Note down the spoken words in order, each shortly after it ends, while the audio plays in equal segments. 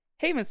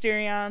Hey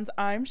Mysterions,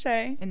 I'm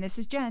Shay. And this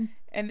is Jen.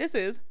 And this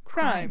is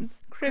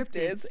Crimes,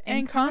 Cryptids,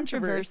 and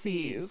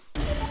Controversies.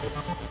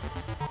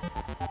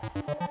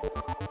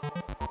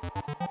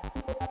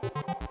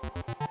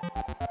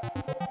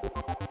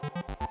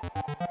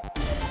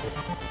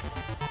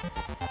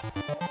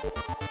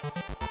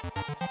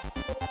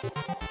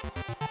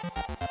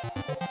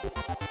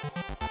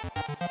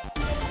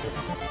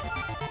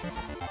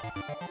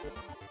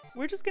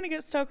 We're just going to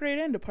get stuck right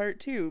into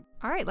part 2.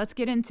 All right, let's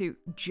get into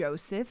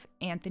Joseph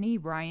Anthony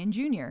Ryan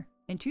Jr.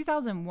 In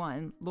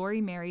 2001,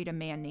 Lori married a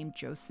man named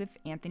Joseph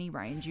Anthony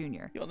Ryan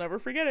Jr. You'll never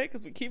forget it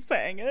because we keep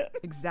saying it.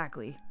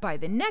 Exactly. By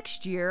the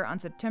next year, on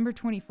September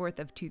 24th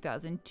of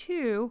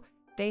 2002,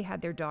 they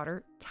had their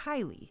daughter,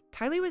 Tylee.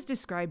 Tylee was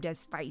described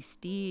as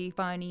feisty,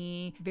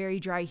 funny, very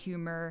dry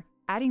humor,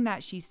 adding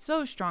that she's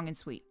so strong and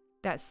sweet.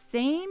 That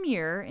same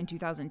year, in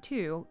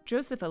 2002,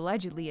 Joseph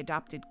allegedly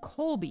adopted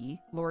Colby,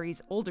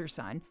 Lori's older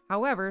son.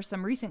 However,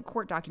 some recent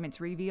court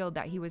documents revealed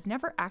that he was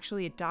never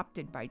actually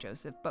adopted by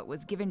Joseph, but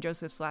was given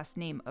Joseph's last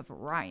name of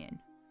Ryan.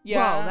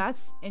 Yeah. Well,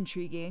 that's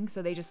intriguing.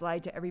 So they just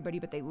lied to everybody,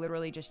 but they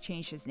literally just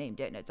changed his name,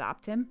 didn't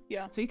adopt him.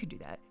 Yeah. So you could do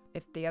that.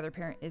 If the other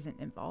parent isn't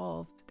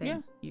involved, then Yeah.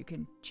 you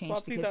can change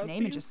Swap the these kid's outsies.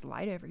 name and just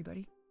lie to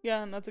everybody.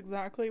 Yeah, and that's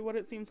exactly what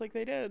it seems like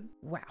they did.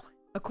 Wow.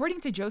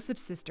 According to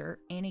Joseph's sister,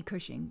 Annie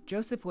Cushing,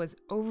 Joseph was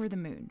over the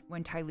moon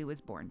when Tylee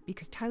was born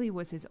because Tylee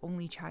was his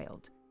only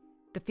child.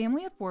 The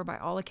family of 4, by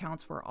all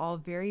accounts, were all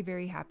very,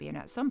 very happy, and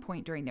at some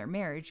point during their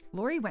marriage,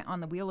 Lori went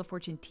on the Wheel of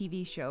Fortune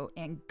TV show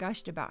and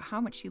gushed about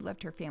how much she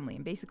loved her family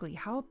and basically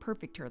how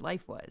perfect her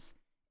life was.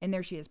 And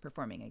there she is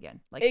performing again.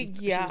 Like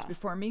she was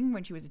performing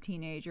when she was a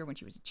teenager, when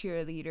she was a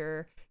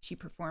cheerleader. She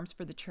performs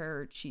for the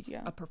church. She's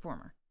a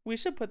performer. We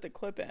should put the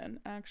clip in,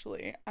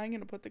 actually. I'm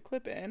going to put the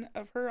clip in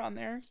of her on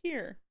there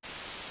here.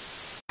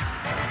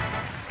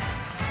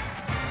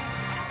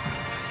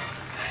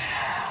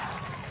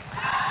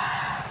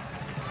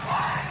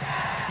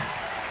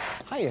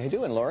 How you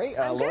doing, Lori?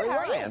 I'm good. Lori How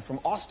are you? Ryan from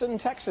Austin,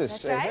 Texas.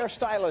 That's right.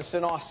 Hairstylist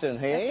in Austin,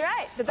 hey? That's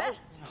right. The best.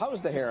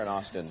 How's the hair in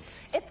Austin?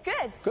 It's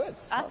good. Good.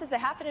 Us is a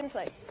happening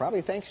place.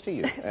 Probably thanks to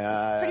you.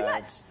 Pretty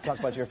much. Talk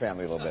about your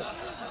family a little bit.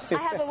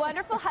 I have a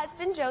wonderful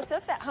husband,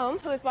 Joseph, at home,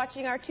 who is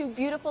watching our 2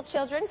 beautiful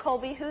children,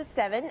 Colby, who's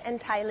 7, and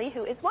Tylee,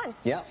 who is 1.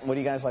 Yeah, what do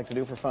you guys like to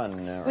do for fun?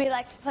 We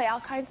like to play all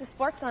kinds of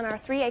sports on our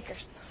 3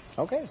 acres.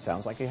 Okay,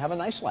 sounds like you have a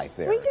nice life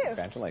there. We do.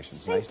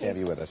 Congratulations. Thank Nice to have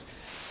you. you with us.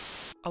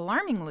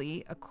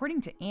 Alarmingly,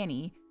 according to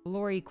Annie,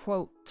 Lori,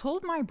 quote,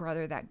 told my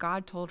brother that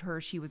God told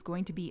her she was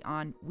going to be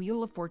on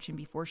Wheel of Fortune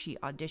before she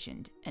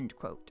auditioned, end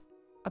quote.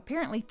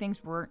 Apparently,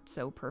 things weren't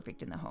so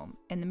perfect in the home,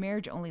 and the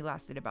marriage only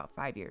lasted about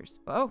 5 years.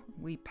 Oh,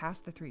 we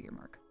passed the 3-year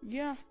mark.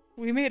 Yeah,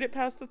 we made it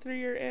past the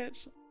 3-year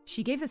itch.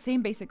 She gave the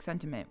same basic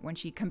sentiment when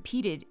she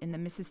competed in the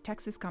Mrs.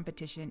 Texas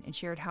competition and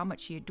shared how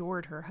much she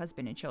adored her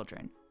husband and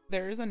children.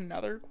 There's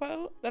another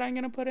quote that I'm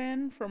going to put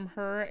in from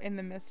her in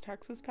the Miss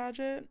Texas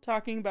pageant,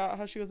 talking about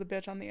how she was a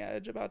bitch on the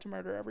edge about to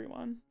murder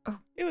everyone. Oh.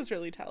 It was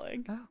really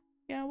telling. Oh.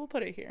 Yeah, we'll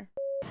put it here.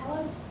 Tell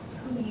us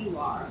who you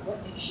are.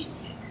 What makes you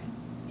tick?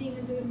 Being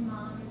a good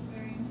mom is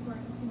very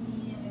important to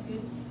me, and a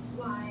good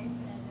wife,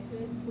 and a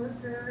good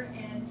worker,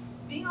 and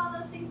being all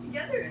those things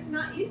together is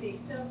not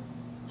easy. So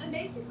I'm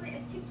basically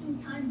a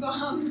ticking time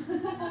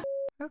bomb.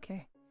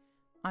 Okay.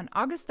 On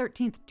August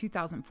 13th,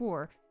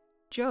 2004,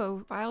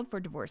 Joe filed for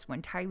divorce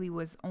when Tylee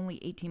was only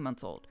 18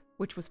 months old,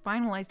 which was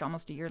finalized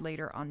almost a year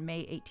later on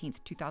May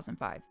 18th,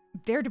 2005.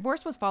 Their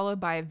divorce was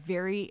followed by a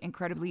very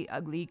incredibly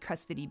ugly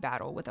custody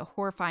battle with a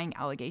horrifying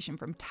allegation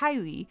from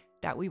Tylee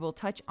that we will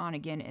touch on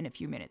again in a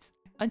few minutes.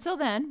 Until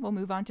then, we'll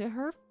move on to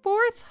her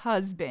 4th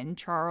husband,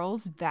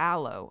 Charles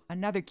Vallow,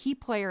 another key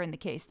player in the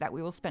case that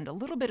we will spend a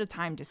little bit of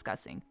time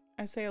discussing.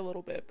 I say a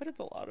little bit, but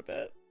it's a lot of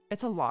it.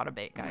 It's a lot of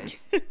it,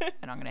 guys.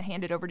 And I'm going to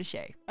hand it over to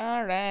Shay.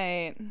 All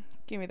right.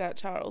 Give me that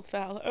Charles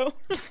Vallow.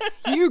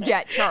 You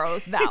get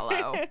Charles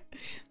Vallow.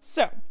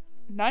 So,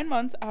 9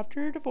 months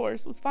after her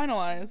divorce was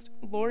finalized,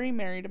 Lori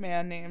married a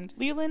man named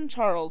Leland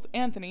Charles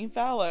Anthony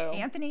Vallow.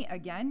 Anthony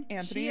again?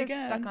 Anthony she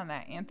again. Is stuck on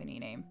that Anthony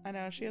name. I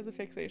know, she has a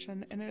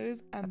fixation, and it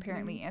is Anthony.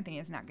 Apparently, Anthony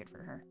is not good for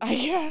her. I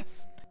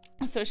guess.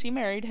 So she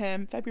married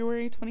him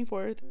February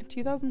 24th,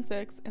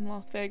 2006 in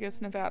Las Vegas,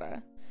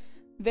 Nevada.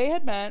 They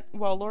had met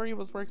while Lori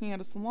was working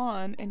at a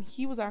salon, and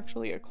he was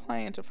actually a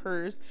client of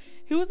hers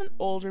who was an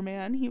older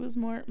man. He was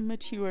more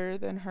mature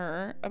than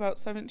her, about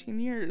 17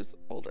 years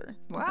older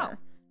than Wow. her.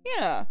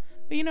 Yeah,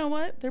 but you know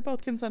what? They're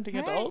both consenting Hey.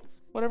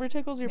 adults. Whatever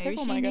tickles your Maybe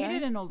pickle, she my guy.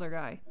 needed an older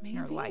guy in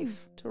her Maybe.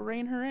 life. To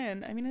rein her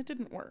in. I mean, it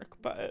didn't work,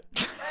 but...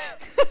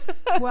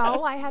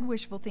 Well, I had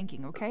wishful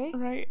thinking, okay?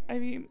 Right? I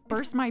mean...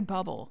 Burst my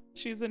bubble.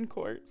 She's in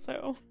court,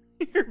 so...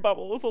 Your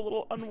bubble was a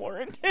little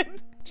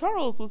unwarranted.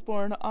 Charles was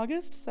born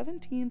August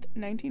 17th,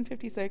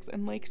 1956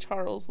 in Lake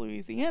Charles,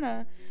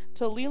 Louisiana,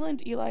 to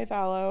Leland Eli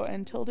Vallow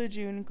and Tilda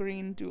June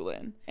Green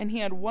Doolin. And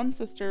he had one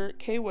sister,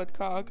 Kay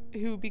Woodcock,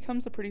 who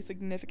becomes a pretty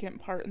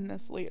significant part in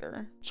this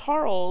later.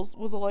 Charles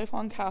was a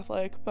lifelong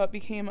Catholic, but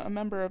became a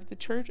member of the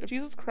Church of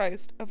Jesus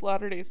Christ of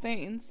Latter-day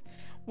Saints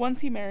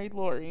once he married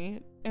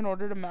Lori in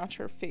order to match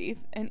her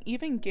faith, and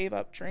even gave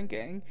up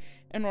drinking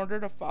in order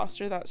to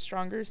foster that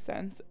stronger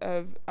sense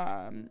of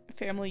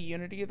family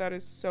unity that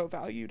is so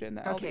valued in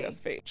the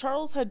LDS faith.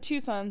 Charles had 2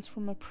 sons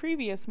from a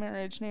previous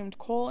marriage named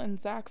Cole and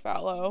Zach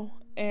Vallow,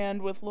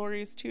 and with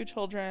Lori's 2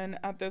 children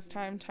at this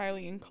time,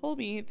 Tylee and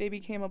Colby, they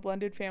became a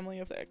blended family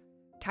of 6.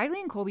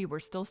 Tylee and Colby were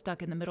still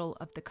stuck in the middle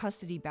of the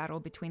custody battle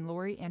between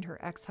Lori and her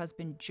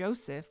ex-husband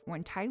Joseph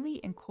when Tylee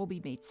and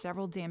Colby made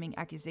several damning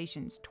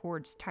accusations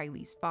towards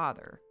Tylee's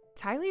father.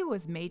 Tylee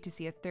was made to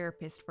see a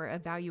therapist for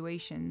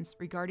evaluations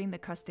regarding the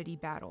custody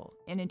battle,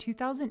 and in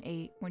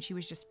 2008, when she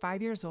was just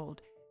 5 years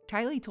old,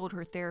 Tylee told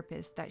her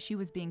therapist that she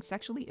was being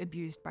sexually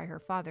abused by her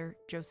father,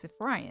 Joseph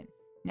Ryan.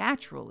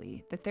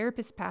 Naturally, the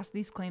therapist passed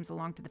these claims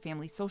along to the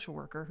family social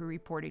worker, who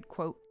reported,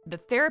 quote, "The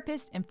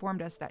therapist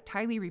informed us that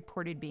Tylee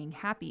reported being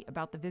happy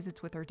about the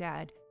visits with her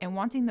dad and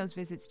wanting those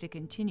visits to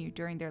continue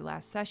during their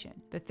last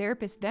session. The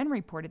therapist then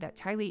reported that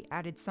Tylee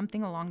added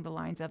something along the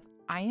lines of,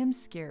 'I am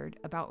scared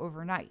about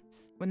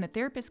overnights.' When the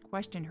therapist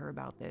questioned her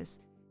about this,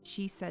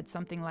 she said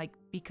something like,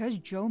 'Because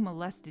Joe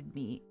molested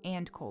me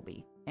and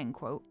Colby,' end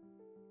quote."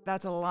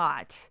 That's a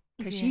lot.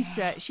 Because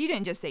she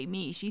didn't just say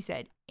me, she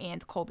said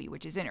and Colby,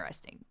 which is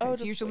interesting.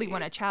 Because usually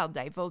when a child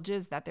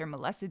divulges that they're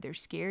molested, they're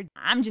scared.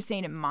 I'm just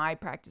saying in my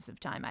practice of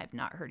time, I've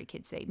not heard a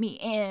kid say me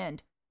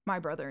and my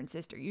brother and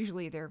sister.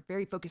 Usually they're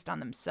very focused on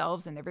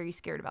themselves and they're very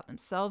scared about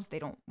themselves. They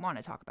don't want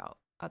to talk about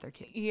other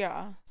kids.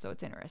 Yeah. So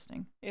it's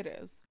interesting. It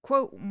is.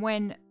 Quote,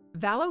 when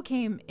Vallow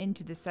came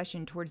into the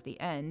session towards the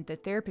end, the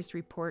therapist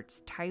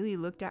reports Tylee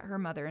looked at her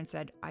mother and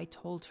said, "I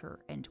told her,"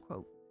 end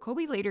quote.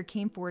 Colby later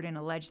came forward and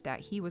alleged that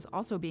he was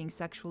also being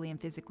sexually and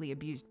physically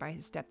abused by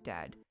his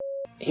stepdad.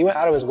 He went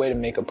out of his way to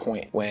make a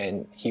point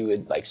when he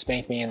would like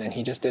spank me, and then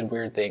he just did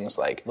weird things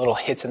like little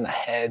hits in the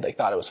head, like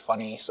thought it was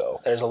funny. So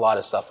there's a lot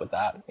of stuff with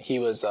that. He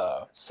was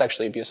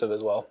sexually abusive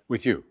as well.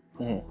 With you?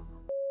 Mm-hmm.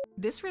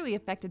 This really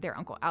affected their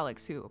Uncle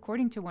Alex, who,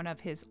 according to one of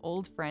his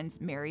old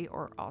friends, Mary,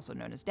 or also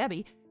known as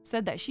Debbie,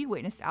 said that she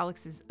witnessed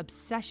Alex's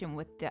obsession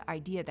with the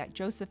idea that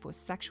Joseph was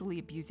sexually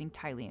abusing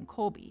Tylee and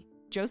Colby.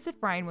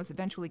 Joseph Ryan was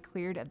eventually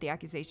cleared of the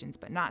accusations,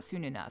 but not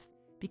soon enough,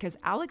 because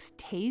Alex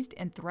tased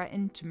and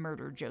threatened to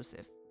murder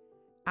Joseph.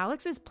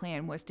 Alex's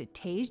plan was to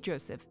tase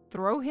Joseph,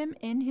 throw him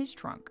in his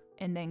trunk,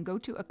 and then go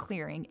to a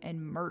clearing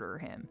and murder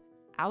him.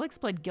 Alex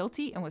pled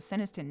guilty and was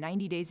sentenced to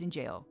 90 days in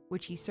jail,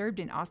 which he served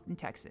in Austin,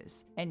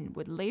 Texas, and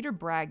would later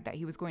brag that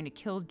he was going to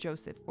kill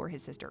Joseph for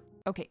his sister.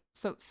 Okay,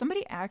 so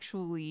somebody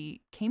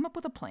actually came up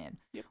with a plan,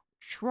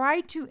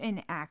 tried to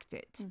enact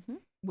it,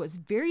 was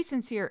very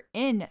sincere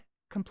in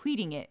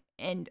completing it,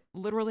 and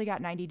literally got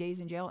 90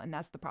 days in jail, and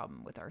that's the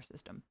problem with our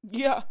system.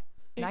 Yeah.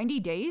 90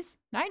 days?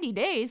 90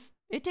 days?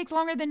 It takes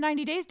longer than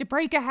 90 days to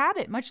break a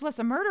habit, much less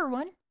a murder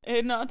one.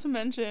 And not to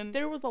mention,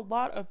 there was a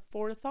lot of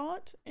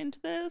forethought into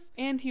this,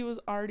 and he was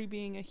already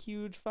being a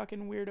huge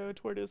fucking weirdo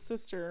toward his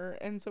sister,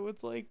 and so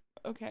it's like,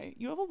 okay,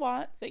 you have a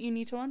lot that you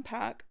need to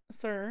unpack,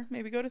 sir.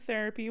 Maybe go to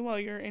therapy while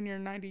you're in your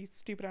 90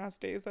 stupid-ass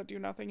days that do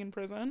nothing in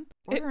prison.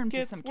 Order him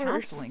to some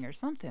counseling or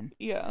something.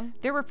 Yeah.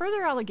 There were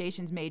further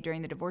allegations made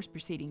during the divorce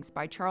proceedings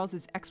by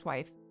Charles's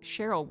ex-wife,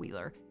 Cheryl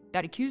Wheeler,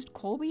 that accused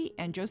Colby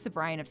and Joseph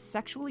Ryan of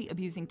sexually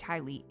abusing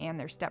Tylee and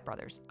their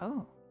stepbrothers.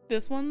 Oh.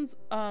 This one's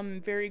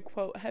very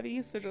quote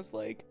heavy, so just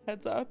like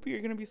heads up,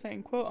 you're gonna be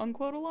saying quote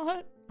unquote a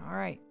lot. All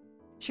right.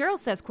 Cheryl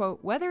says,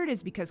 quote, "Whether it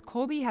is because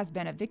Colby has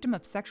been a victim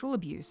of sexual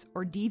abuse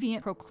or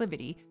deviant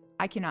proclivity,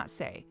 I cannot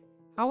say.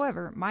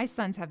 However, my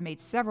sons have made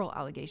several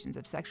allegations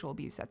of sexual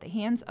abuse at the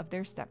hands of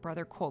their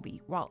stepbrother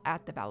Colby while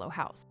at the Vallow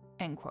house,"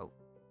 end quote.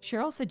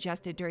 Cheryl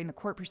suggested during the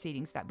court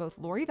proceedings that both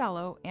Lori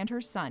Vallow and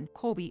her son,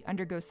 Colby,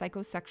 undergo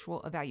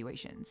psychosexual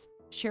evaluations.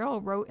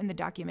 Cheryl wrote in the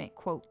document,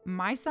 quote,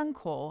 "My son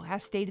Cole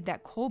has stated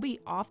that Colby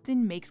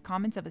often makes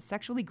comments of a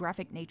sexually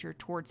graphic nature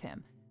towards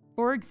him.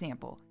 For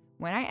example,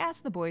 when I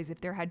asked the boys if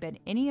there had been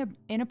any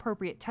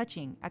inappropriate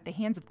touching at the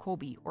hands of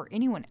Colby or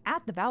anyone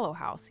at the Vallow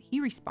house,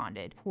 he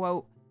responded,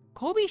 quote,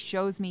 Colby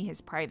shows me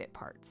his private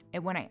parts,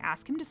 and when I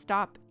ask him to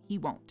stop, he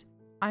won't.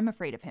 I'm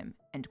afraid of him,"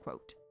 end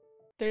quote.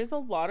 There's a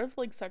lot of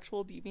like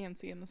sexual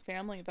deviancy in this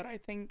family that I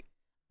think,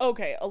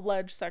 okay,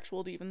 alleged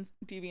sexual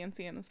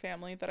deviancy in this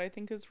family that I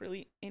think is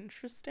really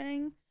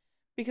interesting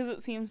because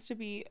it seems to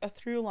be a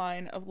through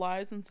line of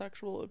lies and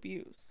sexual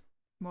abuse.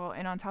 Well,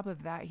 and on top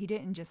of that, he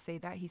didn't just say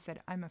that, he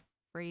said, "I'm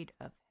afraid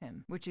of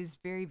him," which is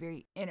very,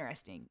 very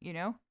interesting, you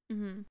know?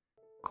 Mm-hmm.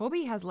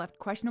 Colby has left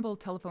questionable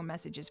telephone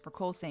messages for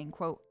Cole saying,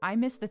 quote, "I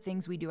miss the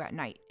things we do at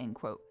night," end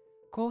quote.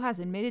 Cole has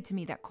admitted to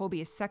me that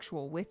Colby is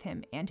sexual with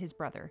him and his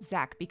brother,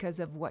 Zach, because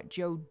of what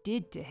Joe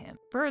did to him.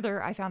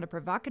 Further, I found a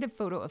provocative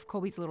photo of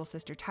Colby's little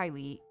sister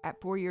Tylee at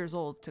 4 years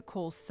old to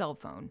Cole's cell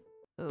phone.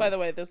 Ugh. By the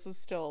way, this is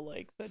still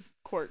like the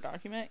court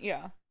document.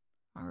 Yeah.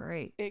 All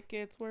right. It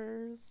gets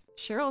worse.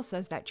 Cheryl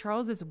says that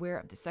Charles is aware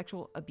of the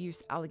sexual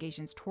abuse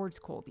allegations towards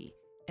Colby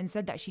and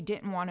said that she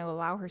didn't want to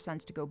allow her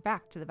sons to go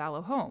back to the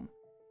Vallow home.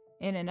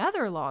 In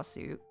another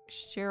lawsuit,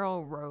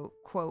 Cheryl wrote,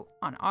 quote,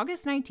 "On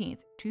August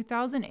 19th,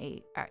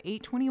 2008, at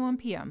 8:21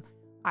 p.m.,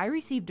 I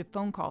received a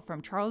phone call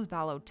from Charles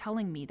Vallow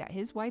telling me that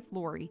his wife,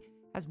 Lori,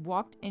 has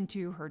walked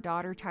into her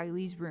daughter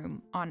Tylee's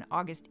room on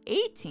August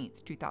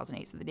 18th,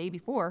 2008, so the day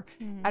before,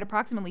 at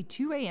approximately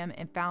 2 a.m.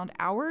 and found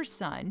our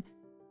son,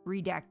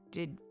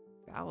 redacted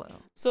Vallow.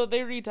 So they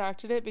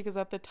redacted it because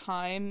at the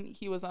time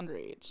he was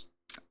underage.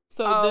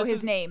 So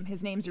his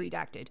name's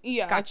redacted.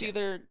 Yeah, gotcha. It's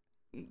either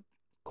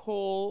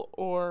Cole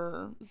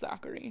or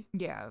Zachary.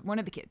 Yeah, one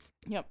of the kids.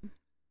 Yep.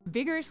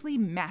 Vigorously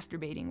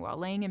masturbating while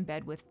laying in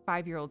bed with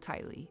 5-year-old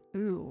Tylee.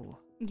 Ooh.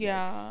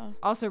 Yeah. Yikes.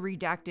 Also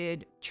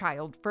redacted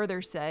child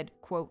further said,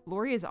 quote,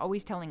 Lori is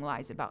always telling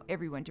lies about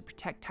everyone to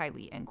protect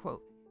Tylee, end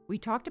quote. We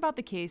talked about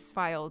the case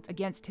filed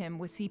against him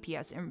with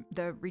CPS, and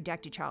the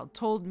redacted child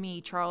told me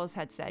Charles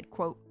had said,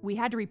 quote, we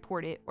had to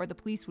report it or the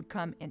police would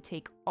come and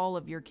take all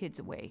of your kids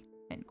away,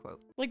 end quote.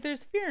 Like,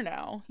 there's fear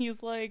now.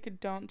 He's like,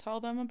 don't tell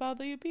them about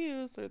the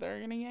abuse or they're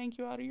gonna yank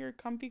you out of your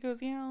comfy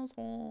cozy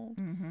household.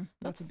 Mm-hmm.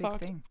 That's a big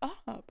fucked thing.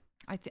 up.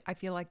 I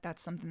feel like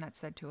that's something that's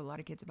said to a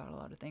lot of kids about a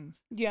lot of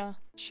things. Yeah.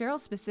 Cheryl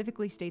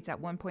specifically states at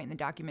one point in the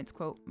documents,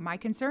 quote, my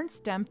concerns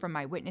stem from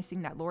my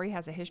witnessing that Lori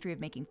has a history of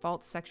making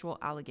false sexual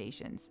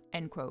allegations,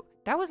 end quote.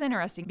 That was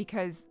interesting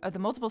because of the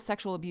multiple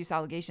sexual abuse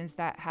allegations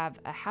that have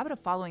a habit of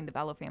following the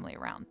Vallow family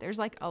around. There's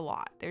like a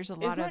lot. There's a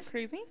lot Isn't that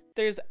crazy?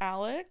 There's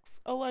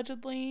Alex,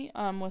 allegedly,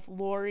 with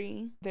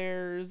Lori.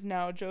 There's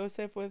now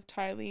Joseph with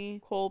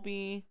Tylee,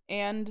 Colby,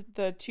 and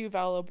the 2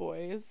 Vallow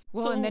boys.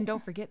 Well, and then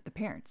don't forget the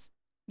parents.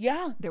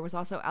 Yeah. There was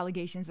also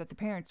allegations that the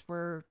parents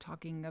were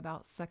talking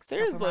about sex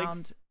There's stuff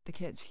around the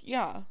kids.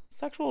 Yeah.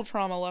 Sexual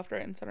trauma left,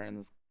 right, and center in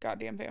this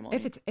goddamn family.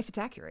 If it's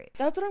accurate.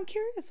 That's what I'm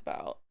curious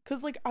about.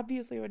 Because, like,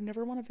 obviously I would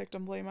never want to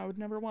victim blame. I would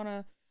never want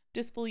to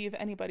disbelieve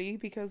anybody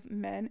because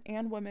men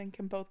and women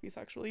can both be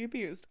sexually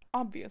abused,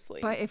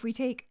 obviously. But if we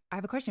take, I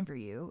have a question for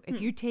you. If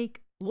you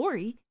take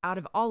Lori out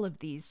of all of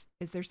these,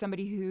 is there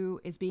somebody who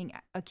is being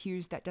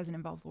accused that doesn't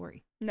involve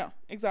Lori? No,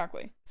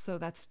 exactly. So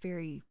that's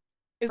very...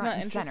 Isn't that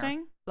front and center.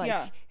 interesting? Like,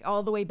 yeah.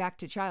 all the way back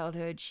to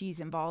childhood, she's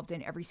involved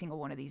in every single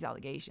one of these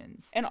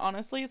allegations. And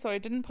honestly, so I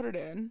didn't put it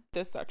in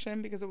this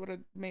section because it would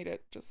have made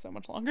it just so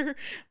much longer.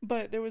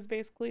 But there was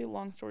basically,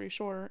 long story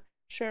short,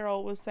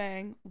 Cheryl was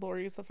saying,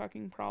 Lori's the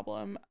fucking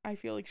problem. I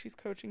feel like she's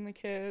coaching the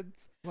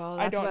kids. Well,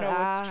 I don't know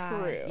what's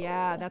true.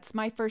 Yeah, that's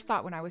my first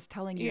thought when I was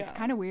telling you. It's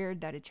kind of weird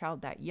that a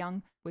child that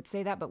young would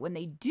say that, but when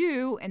they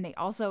do, and they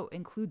also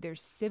include their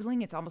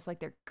sibling, it's almost like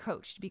they're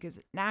coached, because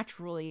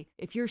naturally,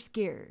 if you're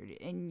scared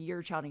and you're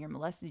a child and you're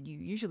molested, you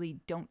usually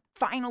don't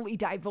finally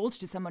divulge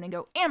to someone and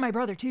go, and my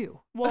brother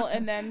too. Well,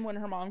 and then when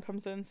her mom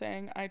comes in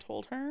saying, I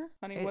told her,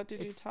 honey, what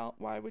did you tell?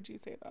 Why would you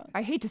say that?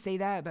 I hate to say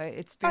that, but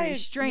it's very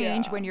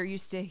strange when you're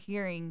used to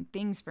hearing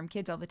things from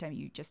kids all the time.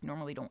 You just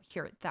normally don't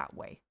hear it that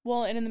way.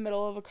 Well, and in the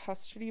middle of a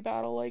custody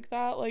battle like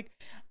that, like,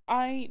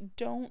 I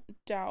don't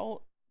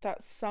doubt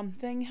that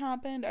something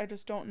happened. I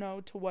just don't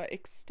know to what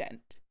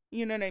extent.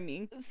 You know what I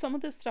mean? Some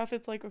of this stuff,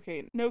 it's like,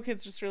 okay, no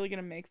kid's just really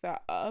gonna make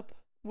that up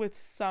with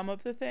some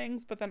of the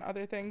things, but then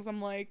other things I'm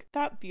like,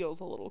 that feels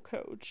a little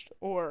coached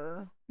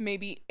or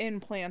maybe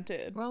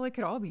implanted. Well, it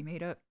could all be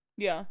made up.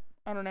 Yeah.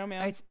 I don't know,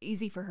 man. It's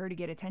easy for her to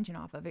get attention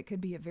off of. It could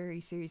be a very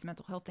serious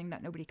mental health thing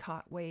that nobody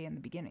caught way in the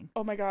beginning.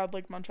 Oh my God,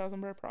 like Munchausen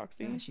by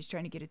proxy. Yeah, she's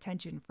trying to get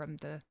attention from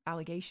the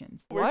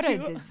allegations. We're what a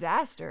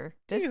disaster.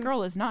 This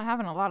girl is not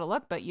having a lot of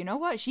luck, but you know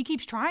what? She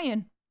keeps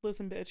trying.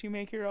 Listen, bitch, you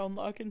make your own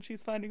luck and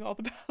she's finding all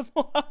the bad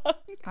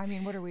luck. I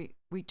mean, what are we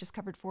just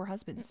covered 4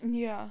 husbands.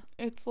 Yeah,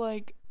 it's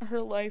like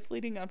her life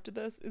leading up to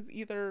this is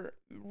either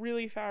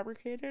really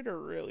fabricated or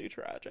really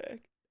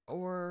tragic.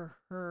 Or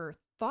her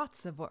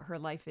thoughts of what her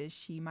life is,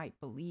 she might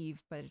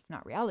believe, but it's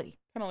not reality.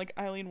 Kind of like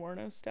Eileen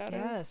Wuornos status.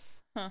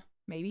 Yes. Huh.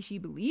 Maybe she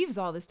believes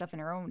all this stuff in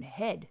her own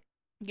head.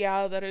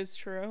 Yeah, that is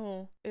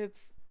true.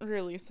 It's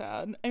really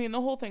sad. I mean,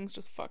 the whole thing's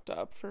just fucked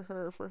up for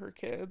her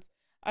kids.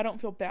 I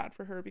don't feel bad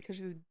for her because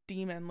she's a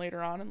demon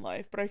later on in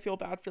life, but I feel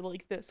bad for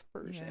like this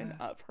version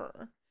of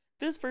her.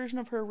 This version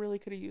of her really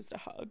could have used a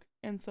hug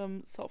and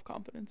some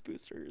self-confidence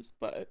boosters,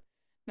 but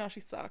now she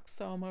sucks,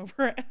 so I'm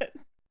over it.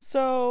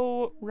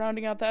 So,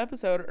 rounding out the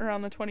episode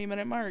around the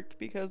 20-minute mark,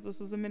 because this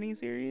is a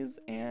mini-series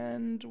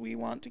and we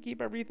want to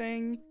keep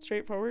everything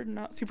straightforward and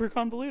not super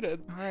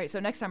convoluted. All right, so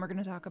next time we're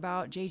going to talk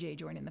about JJ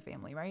joining the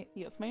family, right?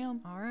 Yes,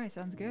 ma'am. All right,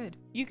 sounds good.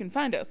 You can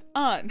find us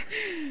on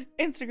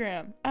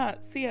Instagram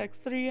at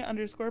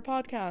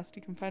cx3_podcast.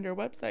 You can find our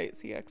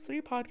website,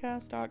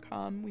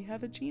 cx3podcast.com. We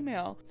have a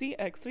Gmail,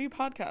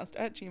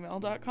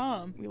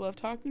 cx3podcast@gmail.com. We love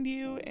talking to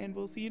you, and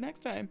we'll see you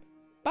next time.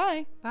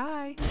 Bye.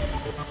 Bye.